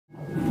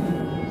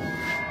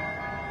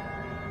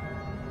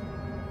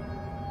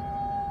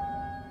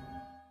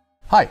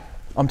Hi,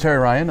 I'm Terry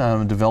Ryan.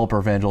 I'm a developer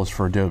evangelist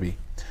for Adobe.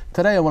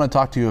 Today I want to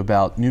talk to you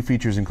about new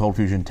features in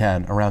ColdFusion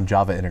 10 around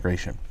Java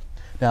integration.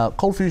 Now,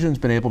 ColdFusion's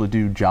been able to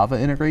do Java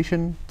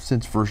integration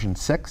since version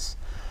 6,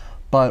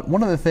 but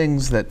one of the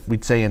things that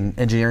we'd say in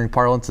engineering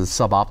parlance is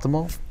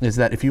suboptimal is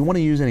that if you want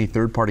to use any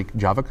third-party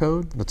Java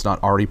code that's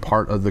not already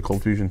part of the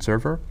ColdFusion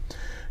server,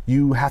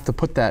 you have to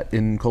put that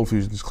in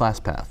ColdFusion's class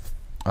path,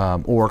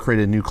 or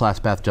create a new class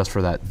path just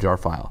for that jar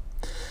file.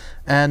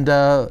 And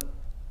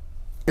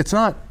it's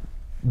not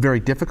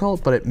very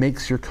difficult, but it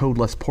makes your code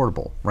less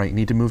portable, right? You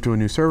need to move to a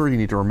new server, you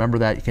need to remember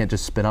that, you can't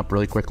just spin up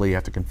really quickly, you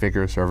have to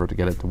configure a server to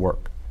get it to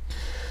work.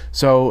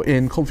 So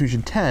in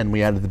ColdFusion 10,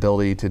 we added the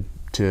ability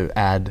to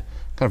add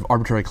kind of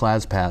arbitrary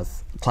class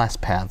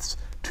paths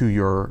to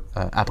your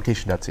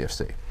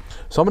application.cfc.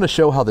 So I'm going to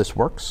show how this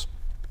works.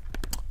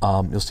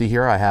 You'll see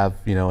here I have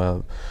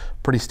a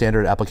pretty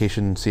standard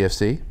application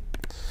CFC,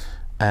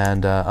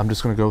 and I'm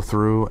just going to go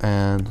through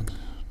and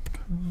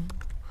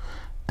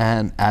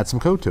add some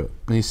code to it.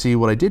 And you see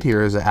what I did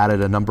here is I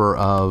added a number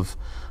of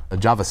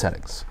Java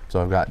settings.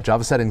 So I've got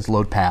Java settings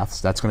load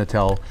paths. That's going to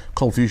tell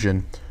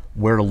ColdFusion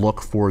where to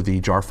look for the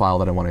jar file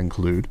that I want to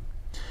include,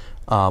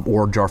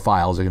 or jar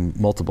files, again,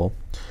 multiple.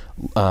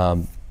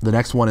 The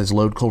next one is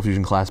load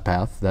ColdFusion class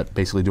path. That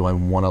basically, do I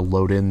want to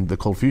load in the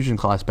ColdFusion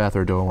class path,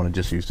 or do I want to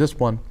just use this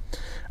one?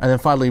 And then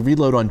finally,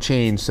 reload on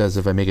change says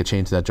if I make a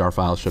change to that jar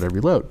file, should I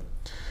reload?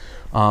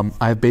 I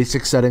have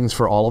basic settings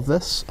for all of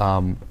this.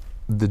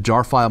 The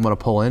jar file I'm going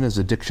to pull in is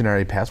a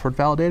dictionary password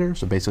validator.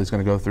 So basically, it's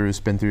going to go through,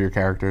 spin through your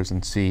characters,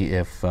 and see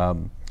if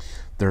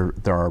there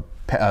are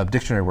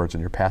dictionary words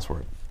in your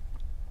password.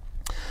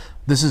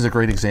 This is a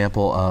great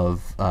example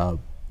of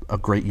a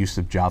great use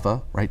of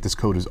Java, right? This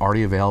code is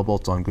already available.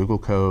 It's on Google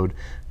Code.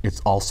 It's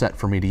all set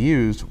for me to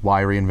use.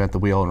 Why reinvent the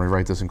wheel and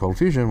rewrite this in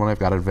ColdFusion when I've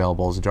got it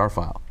available as a jar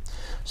file?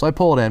 So I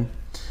pull it in,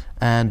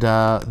 and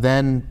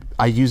then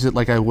I use it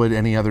like I would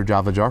any other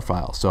Java jar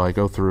file. So I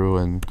go through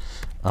and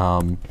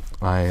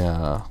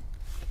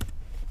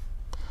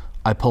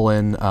I pull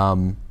in,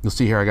 you'll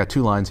see here I got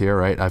two lines here,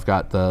 right? I've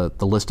got the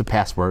list of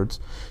passwords.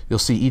 You'll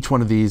see each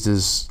one of these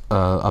is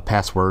a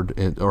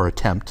password or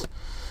attempt.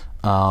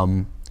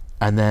 And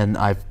then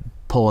I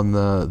pull in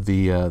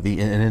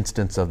an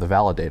instance of the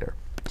validator.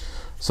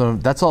 So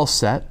that's all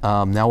set.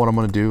 Now what I'm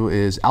going to do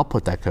is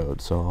output that code.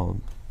 So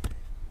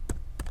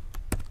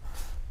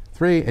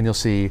 3, and you'll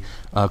see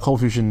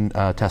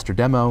ColdFusion tester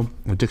demo,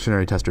 a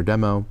dictionary tester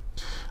demo.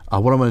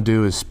 What I'm going to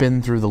do is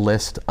spin through the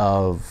list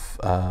of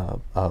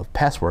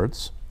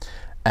passwords,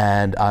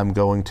 and I'm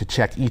going to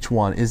check each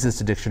one. Is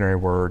this a dictionary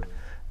word,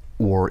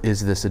 or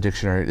is this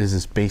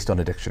based on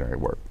a dictionary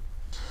word?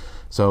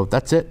 So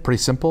that's it, pretty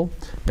simple.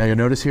 Now you'll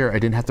notice here I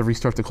didn't have to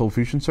restart the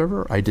ColdFusion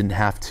server. I didn't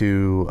have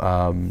to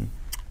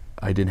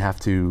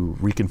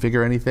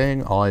reconfigure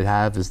anything. All I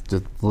have is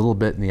just a little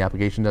bit in the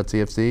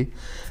application.cfc,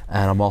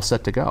 and I'm all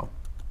set to go.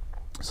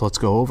 So let's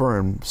go over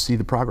and see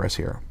the progress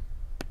here.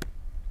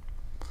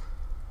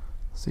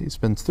 See, it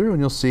spins through, and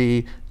you'll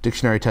see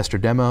dictionary tester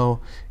demo.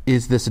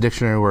 Is this a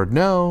dictionary word?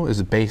 No. Is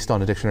it based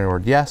on a dictionary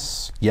word?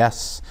 Yes.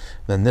 Yes.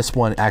 Then this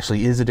one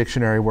actually is a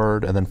dictionary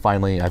word, and then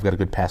finally I've got a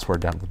good password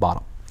down at the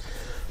bottom.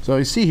 So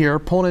you see here,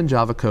 pulling in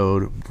Java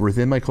code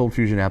within my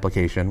ColdFusion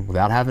application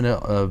without having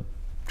to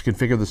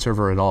configure the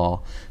server at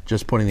all,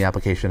 just putting the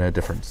application at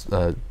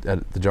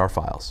the jar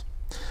files.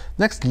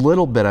 Next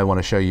little bit I want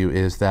to show you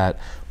is that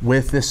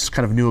with this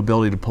kind of new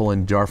ability to pull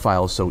in jar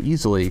files so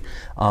easily,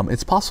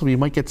 it's possible you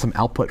might get some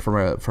output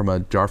from a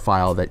jar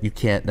file that you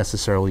can't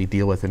necessarily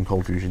deal with in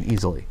ColdFusion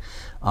easily.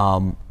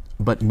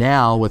 But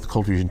now with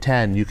ColdFusion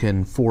 10, you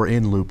can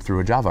for-in loop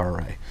through a Java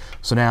array.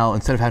 So now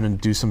instead of having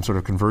to do some sort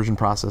of conversion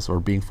process or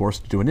being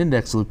forced to do an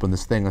index loop on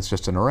this thing that's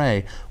just an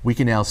array, we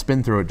can now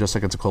spin through it just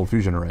like it's a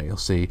ColdFusion array. You'll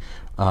see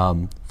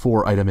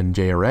for item in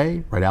J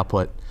array, write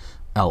output,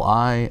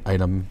 li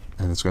item,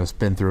 and it's going to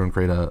spin through and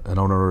create an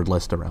unordered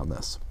list around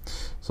this.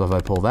 So if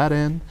I pull that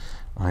in,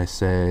 I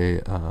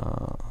say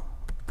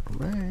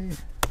array,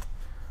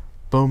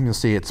 boom, you'll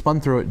see it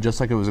spun through it just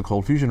like it was a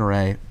ColdFusion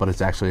array, but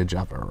it's actually a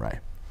Java array.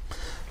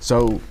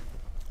 So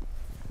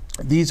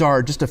these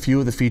are just a few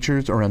of the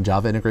features around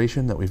Java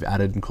integration that we've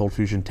added in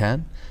ColdFusion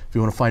 10. If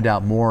you want to find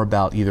out more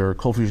about either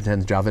ColdFusion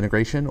 10's Java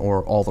integration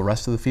or all the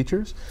rest of the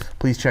features,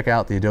 please check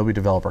out the Adobe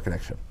Developer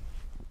Connection.